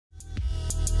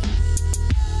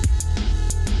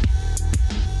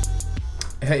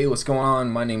Hey, what's going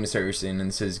on? My name is Attribution, and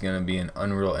this is going to be an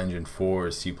Unreal Engine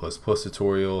 4 C++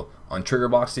 tutorial on trigger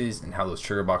boxes and how those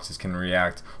trigger boxes can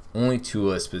react only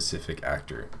to a specific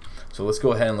actor. So let's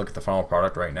go ahead and look at the final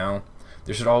product right now.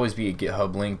 There should always be a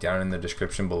GitHub link down in the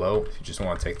description below if you just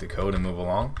want to take the code and move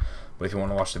along. But if you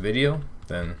want to watch the video,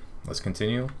 then let's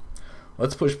continue.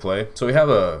 Let's push play. So we have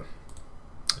a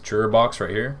trigger box right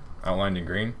here outlined in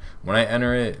green. When I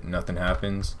enter it, nothing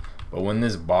happens. But when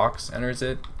this box enters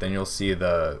it, then you'll see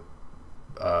the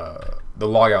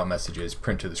logout messages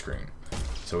print to the screen.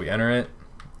 So we enter it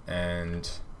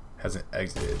and hasn't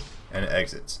exited, and it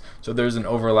exits. So there's an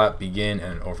overlap begin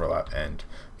and an overlap end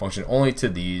function only to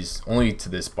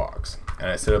this box. And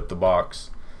I set up the box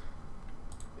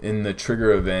in the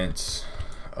trigger events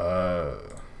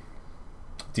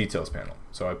details panel.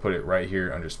 So I put it right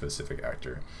here under specific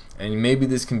actor. And maybe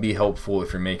this can be helpful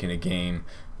if you're making a game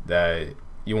that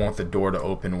you want the door to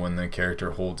open when the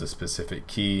character holds a specific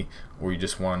key, or you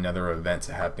just want another event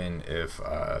to happen if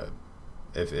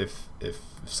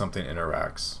something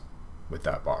interacts with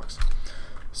that box.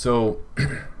 So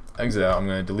exit out. I'm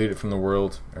going to delete it from the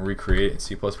world and recreate it in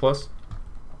C++.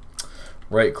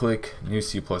 Right click, new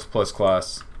C++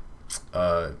 class,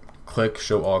 click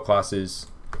show all classes,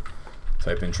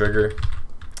 type in trigger,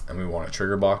 and we want a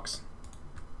trigger box.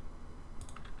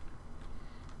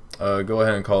 Go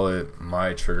ahead and call it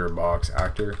my trigger box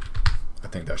actor. I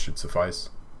think that should suffice.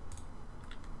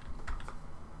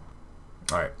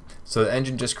 Alright, so the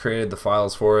engine just created the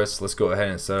files for us. Let's go ahead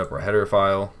and set up our header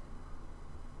file.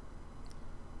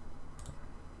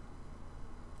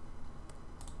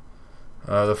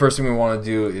 The first thing we want to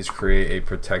do is create a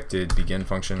protected begin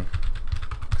function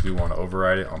because we want to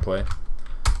override it on play.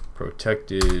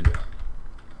 Protected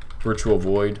virtual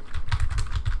void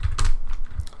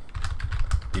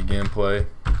begin play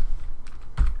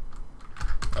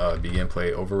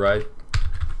override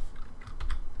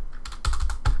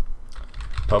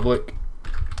public.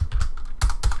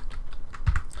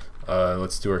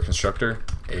 Let's do our constructor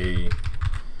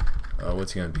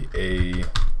what's going to be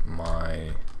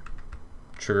my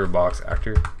trigger box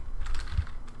actor.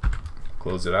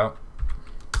 Close it out.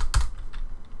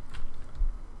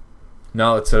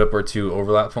 Now let's set up our two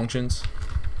overlap functions.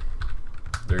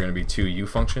 They're going to be two U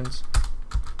functions.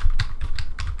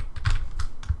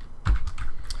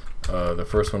 The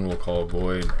first one we'll call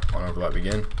void on overlap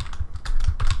begin.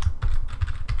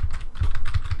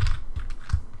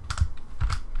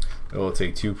 It will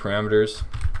take two parameters,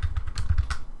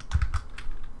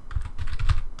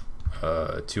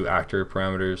 two actor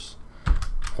parameters,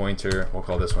 pointer, we'll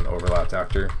call this one overlapped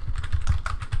actor.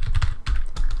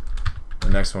 The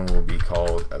next one will be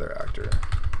called other actor.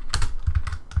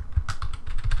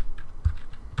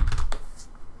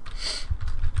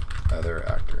 Other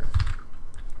actor.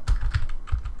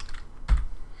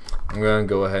 I'm going to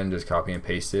go ahead and just copy and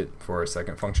paste it for our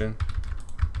second function.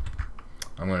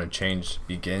 I'm going to change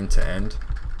begin to end.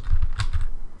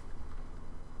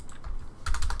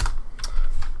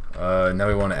 Now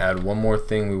we want to add one more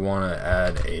thing. We want to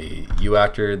add a U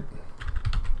actor,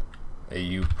 a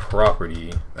U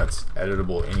property that's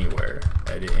editable anywhere.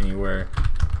 Edit anywhere.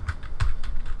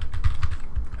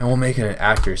 And we'll make it an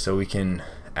actor so we can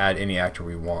add any actor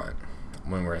we want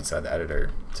when we're inside the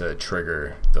editor to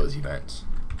trigger those events.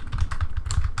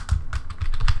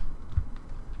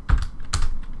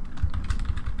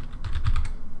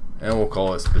 And we'll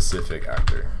call it specific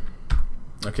actor.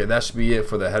 Okay, that should be it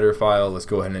for the header file. Let's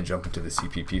go ahead and jump into the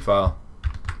CPP file.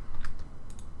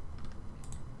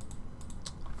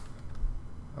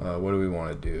 What do we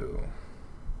want to do?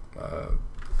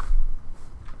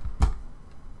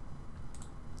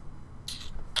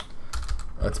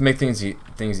 To make things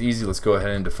easy, let's go ahead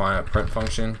and define a print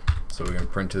function so we can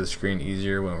print to the screen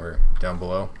easier when we're down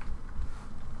below.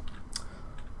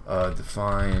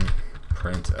 Define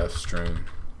printf string.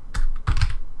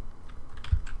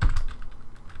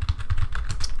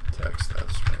 Text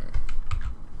f string.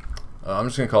 I'm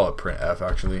just gonna call it printf.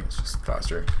 Actually, it's just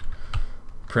faster.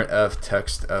 Printf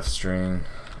text f string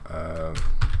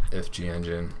if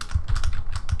gengine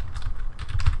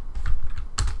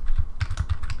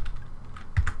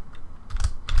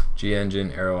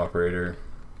gengine arrow operator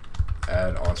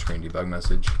add on-screen debug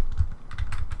message.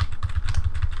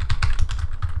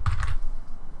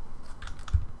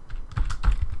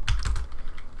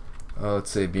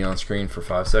 Let's say be on screen for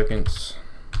 5 seconds.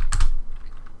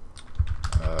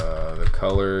 The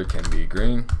color can be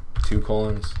green, 2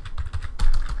 colons.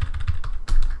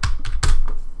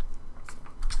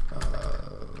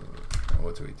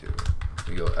 What do?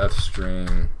 We go f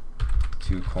string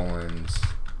 2 colons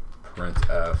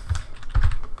printf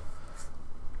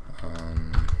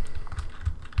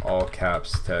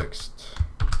caps text.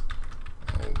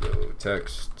 We'll go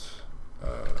text.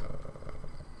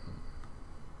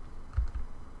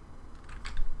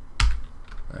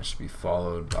 That should be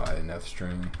followed by an f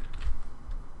string,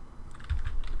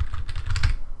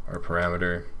 our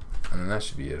parameter, and then that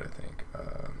should be it, I think.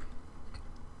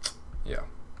 Yeah.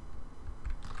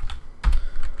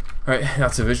 Alright,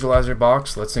 that's a visualizer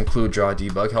box. Let's include draw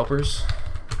debug helpers.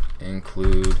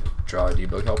 Include draw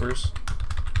debug helpers.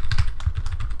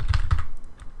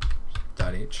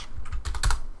 .h.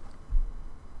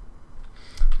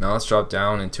 Now let's drop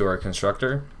down into our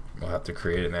constructor. We'll have to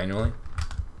create it manually.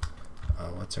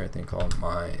 What's our thing called?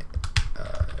 My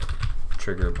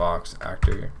trigger box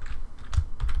actor.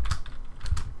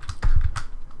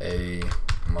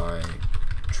 My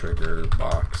trigger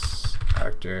box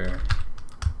actor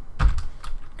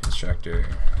constructor.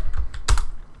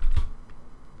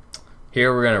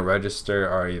 Here we're going to register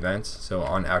our events. So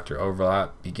on actor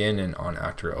overlap begin and on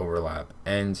actor overlap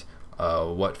end.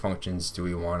 What functions do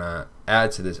we want to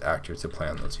add to this actor to play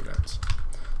on those events?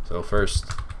 So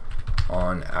first,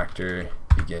 on actor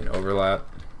begin overlap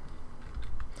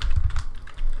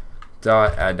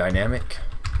dot add dynamic.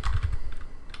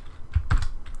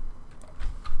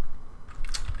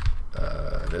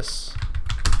 This,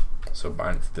 so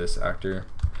bind it to this actor.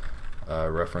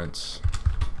 Reference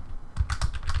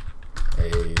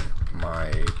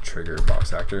my trigger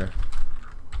box actor.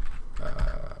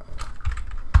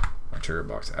 My trigger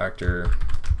box actor,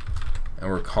 and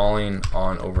we're calling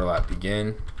on overlap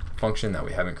begin function that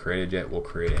we haven't created yet. We'll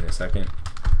create it in a second.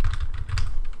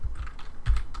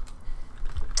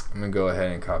 I'm gonna go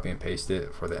ahead and copy and paste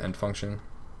it for the end function.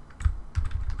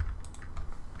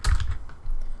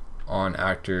 On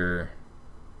actor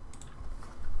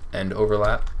end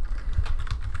overlap,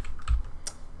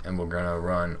 and we're gonna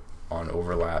run on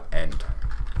overlap end,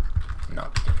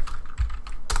 not begin.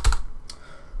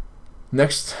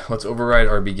 Next, let's override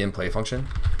our begin play function.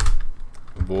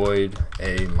 Void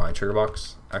my trigger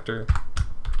box actor,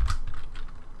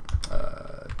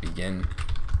 begin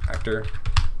actor,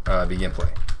 begin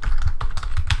play.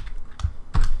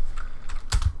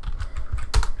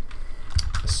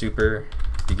 Super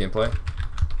begin play.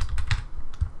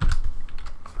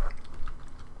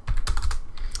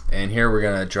 And here we're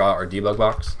gonna draw our debug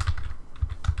box.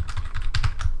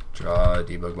 Draw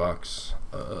debug box.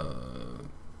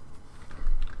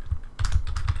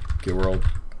 Get world.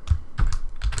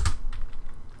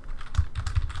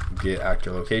 Get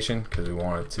actor location, because we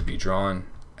want it to be drawn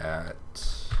at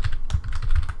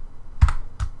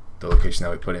the location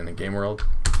that we put in the game world.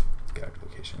 Get actor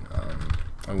location.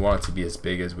 We want it to be as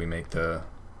big as we make the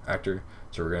actor,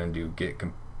 so we're going to do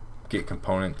get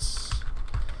components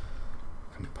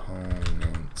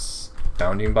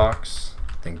bounding box,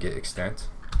 then get extent.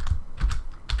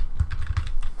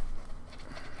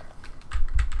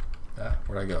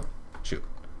 Where'd I go? Shoot.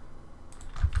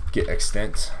 Get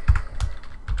extent.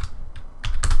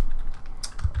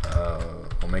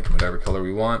 We'll make it whatever color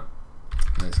we want.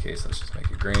 In this case, let's just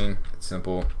make it green. It's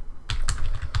simple.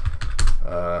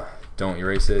 Don't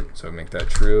erase it, so make that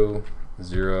true,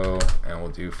 0, and we'll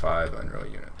do 5 Unreal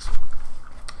units.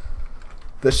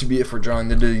 That should be it for drawing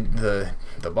the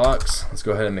box. Let's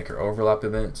go ahead and make our overlap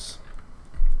events.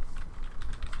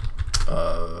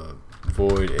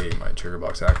 Void my trigger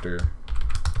box actor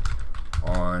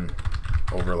on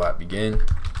overlap begin.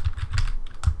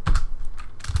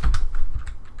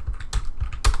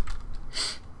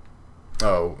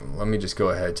 Oh, let me just go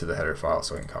ahead to the header file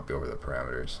so I can copy over the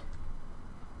parameters.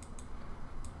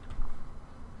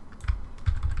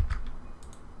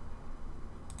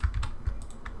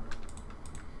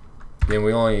 Then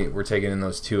we're taking in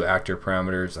those two actor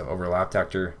parameters of overlapped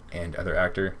actor and other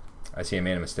actor. I see I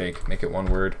made a mistake. Make it one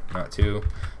word, not two.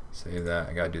 Save that.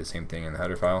 I gotta do the same thing in the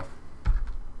header file.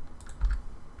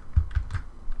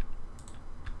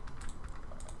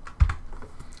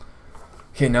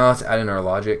 Okay, now let's add in our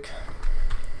logic.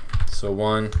 So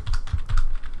one,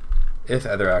 if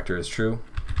other actor is true,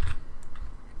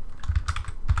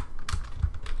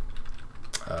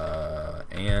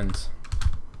 and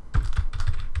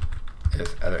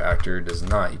if other actor does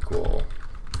not equal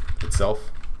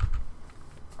itself,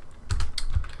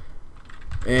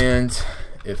 and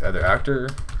if other actor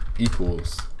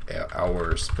equals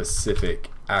our specific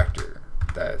actor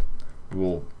that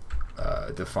we'll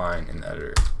define in the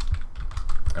editor,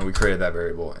 and we created that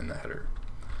variable in the header.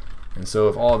 And so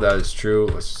if all of that is true,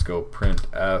 let's just go print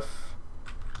f.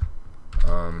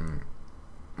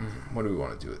 What do we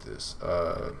want to do with this?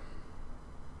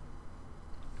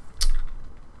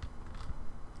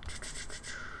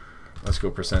 Let's go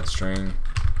 %string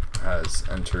has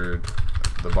entered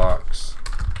the box.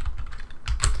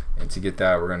 And to get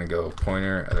that, we're going to go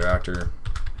pointer, other actor,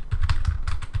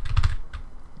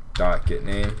 dot get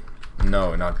name.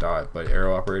 No, not dot, but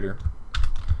arrow operator,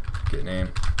 get name.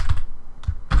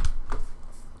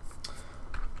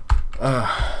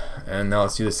 And now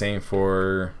let's do the same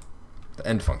for the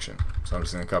end function. So I'm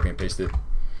just going to copy and paste it.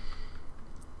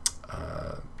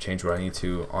 Change what I need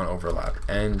to on overlap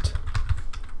end.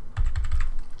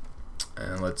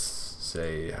 And let's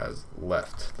say it has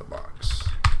left the box.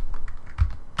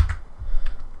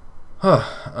 I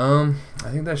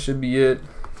think that should be it.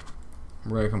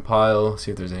 We're going to compile,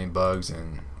 see if there's any bugs,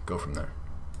 and go from there.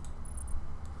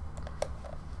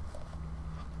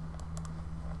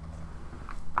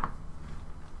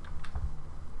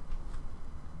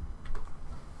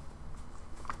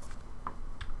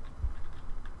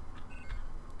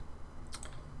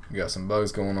 We got some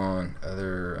bugs going on.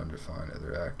 Other, undefined,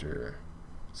 other actor.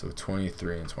 So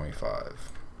 23 and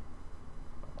 25.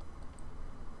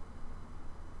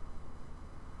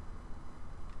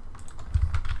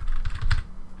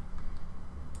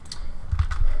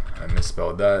 I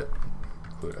misspelled that.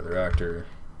 Include other actor.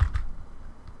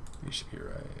 You should be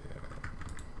right.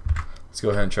 Let's go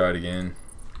ahead and try it again.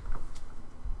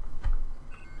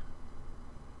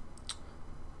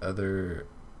 Other.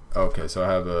 Okay, so I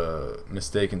have a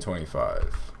mistake in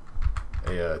 25.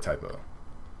 A typo.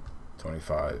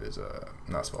 25 is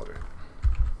not spelled right.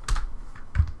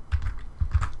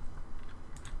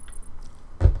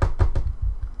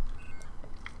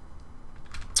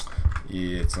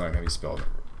 Yeah, it's not gonna be spelled.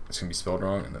 It's gonna be spelled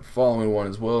wrong, and the following one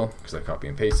as well because I copy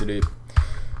and pasted it.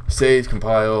 Save,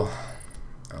 compile.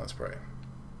 Now let's pray.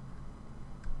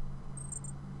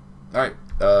 All right.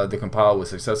 The compile was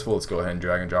successful. Let's go ahead and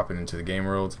drag and drop it into the game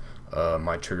world.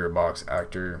 My trigger box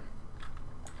actor.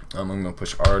 I'm going to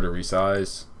push R to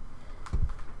resize.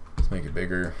 Let's make it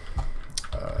bigger.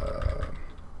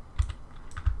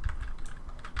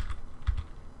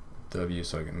 W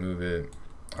so I can move it.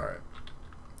 All right.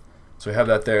 So we have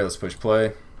that there. Let's push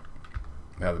play.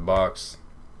 We have the box.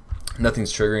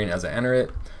 Nothing's triggering as I enter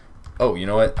it. Oh, you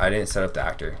know what? I didn't set up the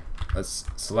actor. Let's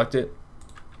select it.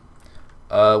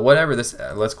 Whatever this,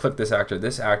 let's click this actor.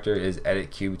 This actor is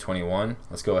edit cube 21.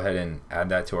 Let's go ahead and add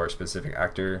that to our specific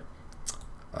actor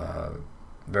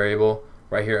variable.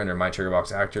 Right here under my trigger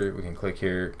box actor, we can click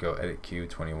here, go edit cube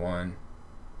 21.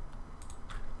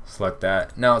 Select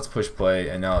that. Now let's push play,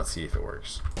 and now let's see if it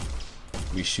works.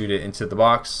 We shoot it into the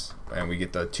box, and we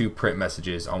get the two print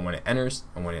messages on when it enters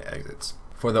and when it exits.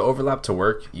 For the overlap to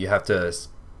work, you have to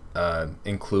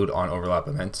include on overlap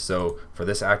event. So for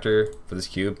this actor, for this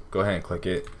cube, go ahead and click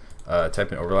it,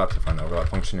 type in overlap to find the overlap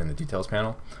function in the details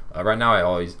panel. Right now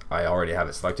I already have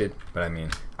it selected, but I mean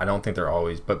I don't think they're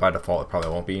always, but by default it probably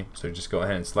won't be, so just go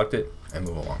ahead and select it and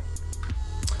move along.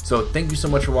 So thank you so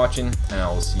much for watching, and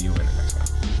I will see you in the next one.